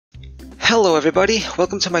Hello everybody,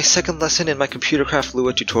 welcome to my second lesson in my ComputerCraft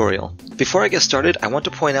Lua tutorial. Before I get started, I want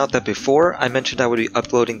to point out that before I mentioned I would be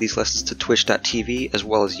uploading these lessons to twitch.tv as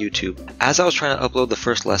well as YouTube. As I was trying to upload the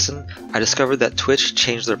first lesson, I discovered that Twitch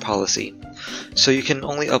changed their policy. So you can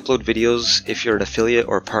only upload videos if you're an affiliate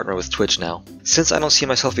or a partner with Twitch now. Since I don't see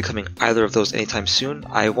myself becoming either of those anytime soon,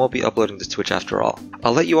 I won't be uploading to Twitch after all.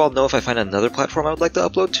 I'll let you all know if I find another platform I would like to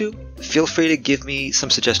upload to. Feel free to give me some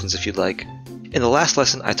suggestions if you'd like. In the last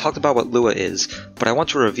lesson, I talked about what Lua is, but I want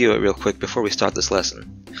to review it real quick before we start this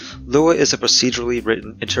lesson. Lua is a procedurally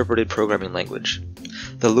written interpreted programming language.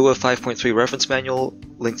 The Lua 5.3 reference manual,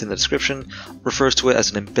 linked in the description, refers to it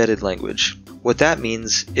as an embedded language. What that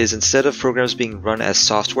means is instead of programs being run as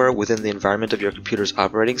software within the environment of your computer's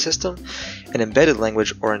operating system, an embedded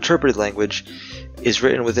language or interpreted language is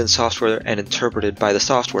written within software and interpreted by the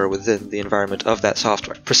software within the environment of that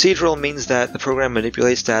software. Procedural means that the program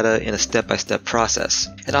manipulates data in a step-by-step process.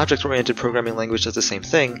 An object-oriented programming language does the same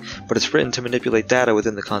thing, but it's written to manipulate data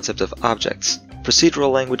within the concept of objects.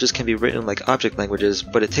 Procedural languages can be written like object languages,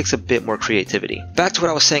 but it takes a bit more creativity. Back to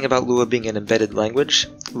what I was saying about Lua being an embedded language.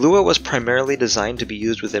 Lua was primarily designed to be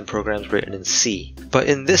used within programs written in C, but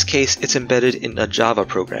in this case it's embedded in a Java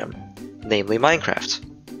program, namely Minecraft.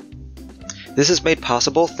 This is made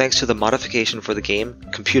possible thanks to the modification for the game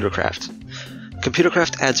ComputerCraft.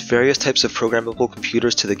 ComputerCraft adds various types of programmable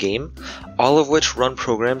computers to the game, all of which run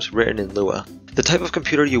programs written in Lua. The type of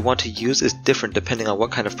computer you want to use is different depending on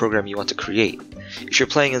what kind of program you want to create. If you're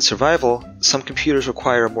playing in survival, some computers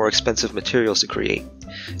require more expensive materials to create.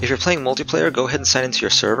 If you're playing multiplayer, go ahead and sign into your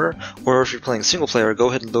server, or if you're playing single player, go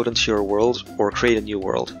ahead and load into your world or create a new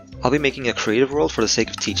world. I'll be making a creative world for the sake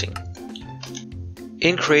of teaching.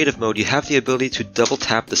 In creative mode, you have the ability to double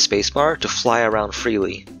tap the spacebar to fly around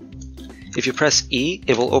freely. If you press E,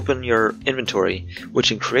 it will open your inventory,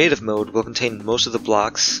 which in creative mode will contain most of the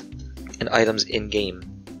blocks and items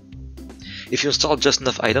in-game. If you install just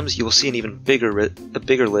enough items, you will see an even bigger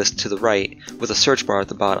list to the right with a search bar at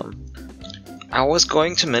the bottom. I was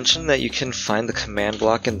going to mention that you can find the command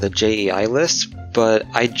block in the JEI list, but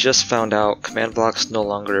I just found out command blocks no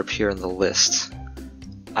longer appear in the list.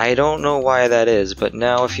 I don't know why that is, but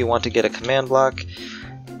now if you want to get a command block,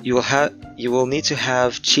 you will need to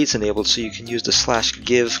have cheats enabled so you can use the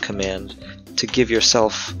 /give command to give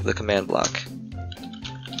yourself the command block.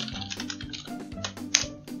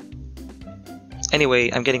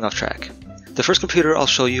 Anyway, I'm getting off track. The first computer I'll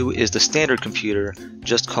show you is the standard computer,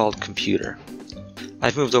 just called Computer.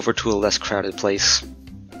 I've moved over to a less crowded place.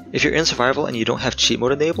 If you're in survival and you don't have cheat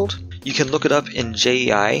mode enabled, you can look it up in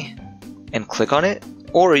JEI and click on it,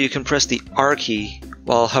 or you can press the R key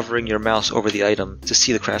while hovering your mouse over the item to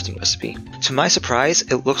see the crafting recipe. To my surprise,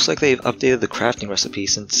 it looks like they've updated the crafting recipe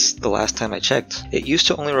since the last time I checked. It used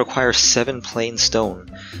to only require 7 plain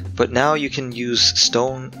stone, but now you can use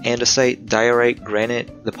stone, andesite, diorite,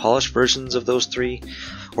 granite, the polished versions of those 3,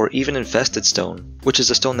 or even infested stone, which is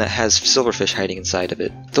a stone that has silverfish hiding inside of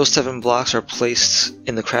it. Those 7 blocks are placed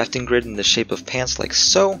in the crafting grid in the shape of pants like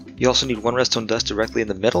so. You also need 1 redstone dust directly in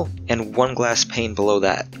the middle, and 1 glass pane below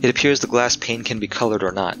that. It appears the glass pane can be colored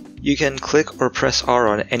or not. You can click or press R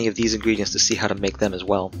on any of these ingredients to see how to make them as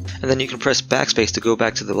well. And then you can press backspace to go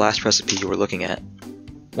back to the last recipe you were looking at.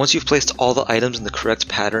 Once you've placed all the items in the correct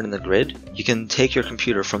pattern in the grid, you can take your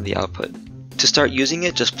computer from the output. To start using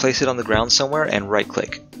it, just place it on the ground somewhere and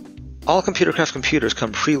right-click. All ComputerCraft computers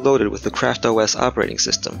come preloaded with the CraftOS operating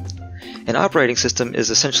system. An operating system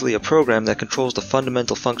is essentially a program that controls the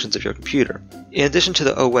fundamental functions of your computer. In addition to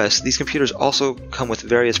the OS, these computers also come with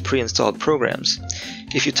various pre-installed programs.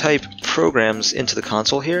 If you type programs into the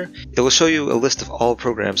console here, it will show you a list of all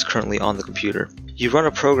programs currently on the computer. You run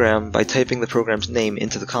a program by typing the program's name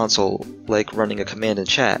into the console, like running a command in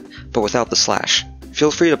chat, but without the slash.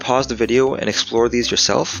 Feel free to pause the video and explore these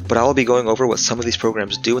yourself, but I will be going over what some of these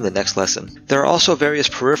programs do in the next lesson. There are also various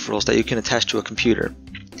peripherals that you can attach to a computer.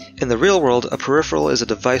 In the real world, a peripheral is a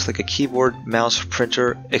device like a keyboard, mouse,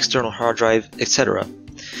 printer, external hard drive, etc.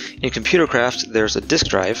 In ComputerCraft, there's a disk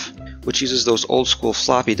drive, which uses those old school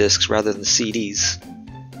floppy disks rather than CDs.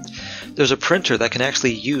 There's a printer that can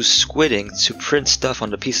actually use squidding to print stuff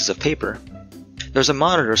onto pieces of paper. There's a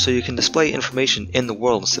monitor so you can display information in the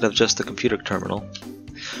world instead of just the computer terminal.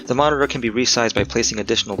 The monitor can be resized by placing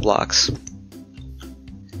additional blocks.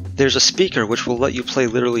 There's a speaker which will let you play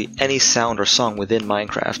literally any sound or song within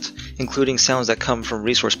Minecraft, including sounds that come from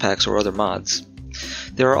resource packs or other mods.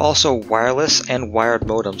 There are also wireless and wired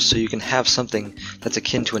modems so you can have something that's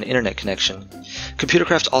akin to an internet connection.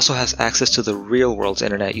 ComputerCraft also has access to the real world's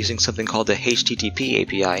internet using something called the HTTP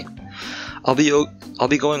API. I'll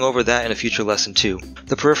be going over that in a future lesson too.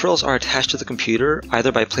 The peripherals are attached to the computer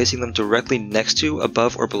either by placing them directly next to,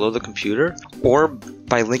 above, or below the computer, or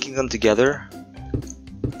by linking them together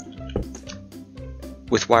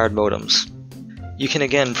with wired modems. You can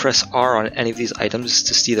again press R on any of these items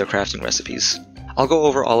to see their crafting recipes. I'll go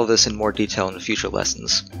over all of this in more detail in the future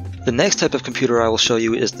lessons. The next type of computer I will show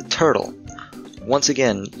you is the turtle. Once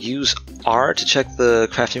again, use R to check the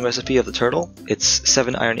crafting recipe of the turtle. It's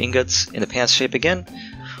 7 iron ingots in a pants shape again,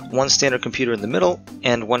 1 standard computer in the middle,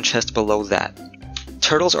 and 1 chest below that.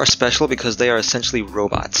 Turtles are special because they are essentially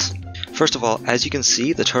robots. First of all, as you can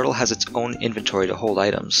see, the turtle has its own inventory to hold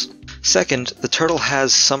items. Second, the turtle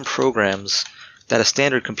has some programs that a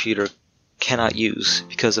standard computer cannot use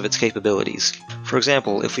because of its capabilities. For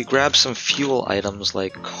example, if we grab some fuel items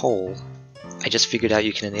like coal, I just figured out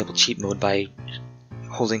you can enable cheat mode by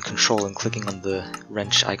holding Control and clicking on the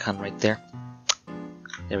wrench icon right there.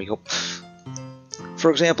 There we go.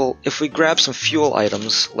 For example, if we grab some fuel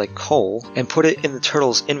items like coal and put it in the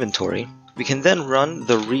turtle's inventory, we can then run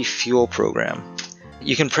the refuel program.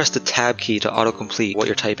 You can press the tab key to autocomplete what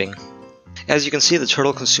you're typing. As you can see, the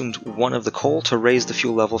turtle consumed 1 of the coal to raise the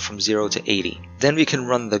fuel level from 0 to 80. Then we can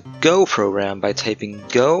run the go program by typing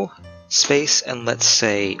go, space, and let's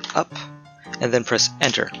say up, and then press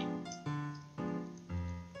enter.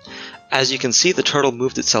 As you can see, the turtle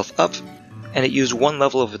moved itself up, and it used 1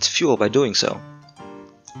 level of its fuel by doing so.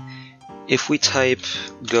 If we type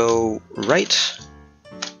go right,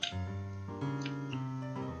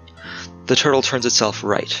 the turtle turns itself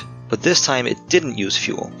right, but this time it didn't use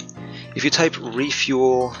fuel. If you type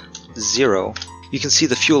refuel 0, you can see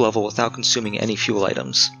the fuel level without consuming any fuel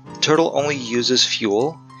items. The turtle only uses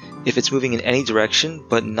fuel if it's moving in any direction,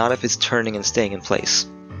 but not if it's turning and staying in place.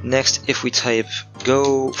 Next, if we type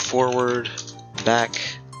go forward, back,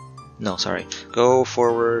 go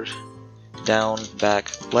forward, down,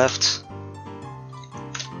 back, left.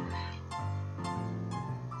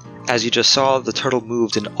 As you just saw, the turtle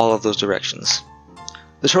moved in all of those directions.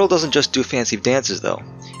 The turtle doesn't just do fancy dances though.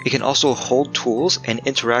 It can also hold tools and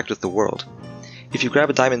interact with the world. If you grab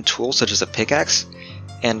a diamond tool such as a pickaxe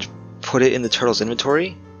and put it in the turtle's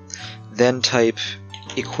inventory, then type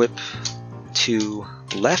equip to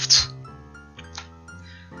left,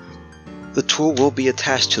 the tool will be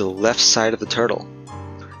attached to the left side of the turtle.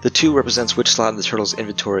 The 2 represents which slot in the turtle's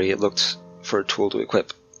inventory it looked for a tool to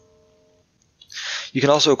equip. You can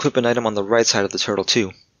also equip an item on the right side of the turtle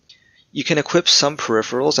too. You can equip some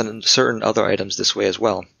peripherals and certain other items this way as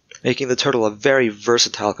well, making the turtle a very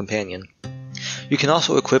versatile companion. You can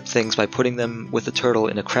also equip things by putting them with the turtle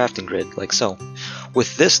in a crafting grid, like so.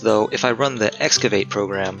 With this though, if I run the excavate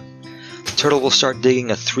program, the turtle will start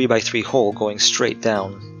digging a 3x3 hole going straight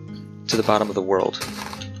down to the bottom of the world.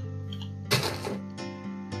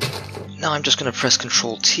 Now I'm just going to press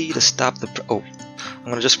Ctrl T to stop the I'm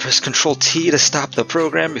going to just press Ctrl T to stop the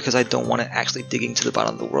program because I don't want it actually digging to the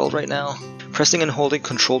bottom of the world right now. Pressing and holding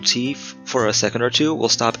Ctrl T for a second or two will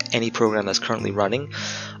stop any program that's currently running,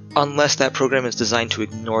 unless that program is designed to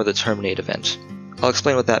ignore the terminate event. I'll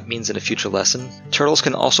explain what that means in a future lesson. Turtles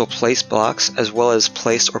can also place blocks as well as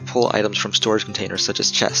place or pull items from storage containers such as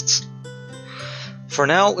chests. For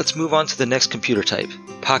now, let's move on to the next computer type,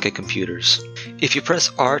 pocket computers. If you press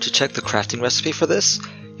R to check the crafting recipe for this,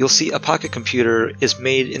 you'll see a pocket computer is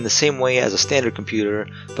made in the same way as a standard computer,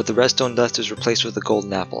 but the redstone dust is replaced with a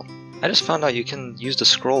golden apple. I just found out you can use the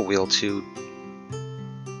scroll wheel to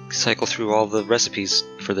cycle through all the recipes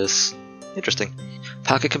for this. Interesting.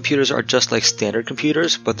 Pocket computers are just like standard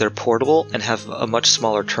computers, but they're portable and have a much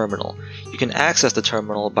smaller terminal. You can access the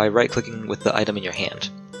terminal by right-clicking with the item in your hand.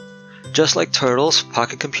 Just like turtles,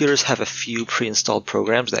 pocket computers have a few pre-installed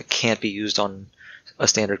programs that can't be used on a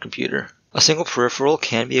standard computer. A single peripheral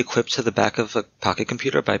can be equipped to the back of a pocket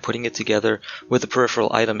computer by putting it together with a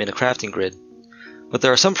peripheral item in a crafting grid, but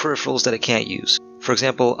there are some peripherals that it can't use. For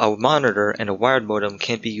example, a monitor and a wired modem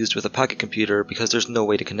can't be used with a pocket computer because there's no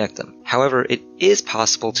way to connect them. However, it is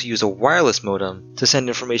possible to use a wireless modem to send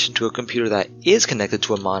information to a computer that is connected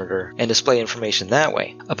to a monitor and display information that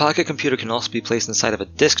way. A pocket computer can also be placed inside of a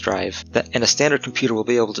disk drive, and a standard computer will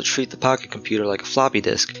be able to treat the pocket computer like a floppy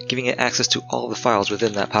disk, giving it access to all the files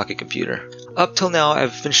within that pocket computer. Up till now,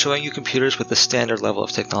 I've been showing you computers with the standard level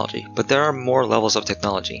of technology, but there are more levels of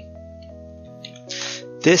technology.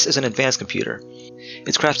 This is an advanced computer.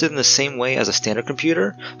 It's crafted in the same way as a standard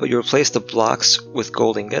computer, but you replace the blocks with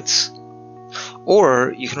gold ingots.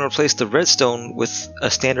 Or you can replace the redstone with a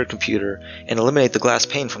standard computer and eliminate the glass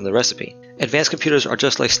pane from the recipe. Advanced computers are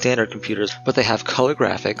just like standard computers, but they have color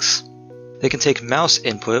graphics. They can take mouse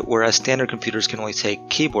input, whereas standard computers can only take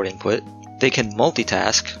keyboard input. They can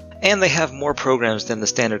multitask, And they have more programs than the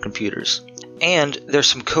standard computers. And there's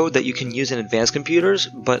some code that you can use in advanced computers,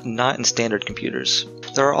 but not in standard computers.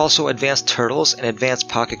 There are also advanced turtles and advanced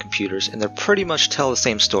pocket computers, and they pretty much tell the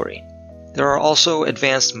same story. There are also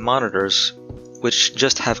advanced monitors, which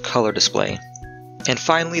just have color display. And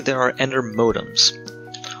finally, there are Ender modems.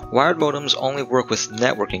 Wired modems only work with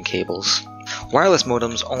networking cables. Wireless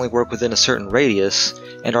modems only work within a certain radius,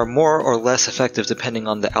 and are more or less effective depending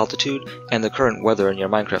on the altitude and the current weather in your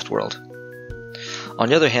Minecraft world. On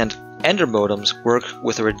the other hand, Ender modems work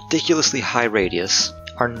with a ridiculously high radius,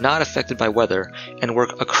 are not affected by weather, and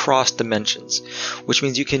work across dimensions, which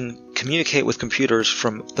means you can communicate with computers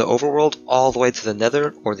from the overworld all the way to the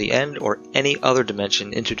nether or the end or any other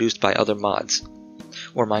dimension introduced by other mods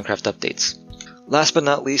or Minecraft updates. Last but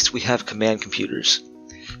not least, we have command computers.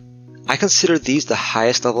 I consider these the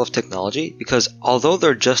highest level of technology because although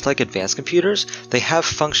they're just like advanced computers, they have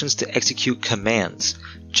functions to execute commands,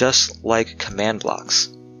 just like command blocks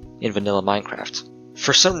in vanilla Minecraft.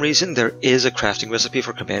 For some reason, there is a crafting recipe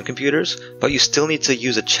for command computers, but you still need to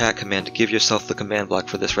use a chat command to give yourself the command block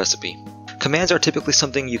for this recipe. Commands are typically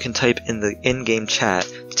something you can type in the in-game chat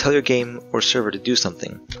to tell your game or server to do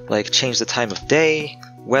something, like change the time of day,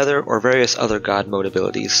 weather, or various other god mode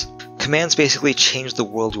abilities. Commands basically change the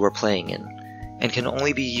world you are playing in, and can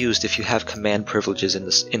only be used if you have command privileges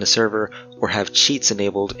in a server or have cheats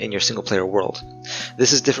enabled in your single-player world.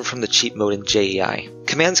 This is different from the cheat mode in JEI.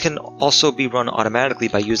 Commands can also be run automatically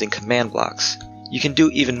by using command blocks. You can do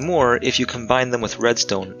even more if you combine them with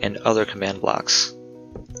redstone and other command blocks.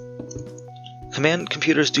 Command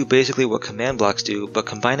computers do basically what command blocks do, but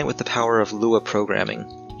combine it with the power of Lua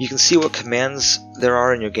programming. You can see what commands there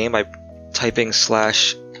are in your game by typing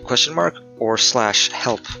 /? Or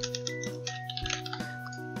 /help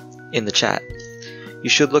in the chat. You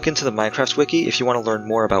should look into the Minecraft wiki if you want to learn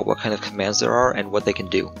more about what kind of commands there are and what they can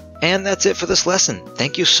do. And that's it for this lesson.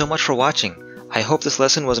 Thank you so much for watching. I hope this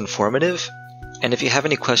lesson was informative, and if you have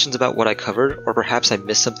any questions about what I covered, or perhaps I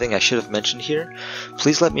missed something I should have mentioned here,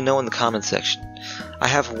 please let me know in the comments section. I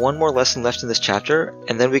have one more lesson left in this chapter,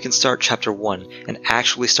 and then we can start chapter 1 and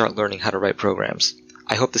actually start learning how to write programs.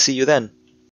 I hope to see you then.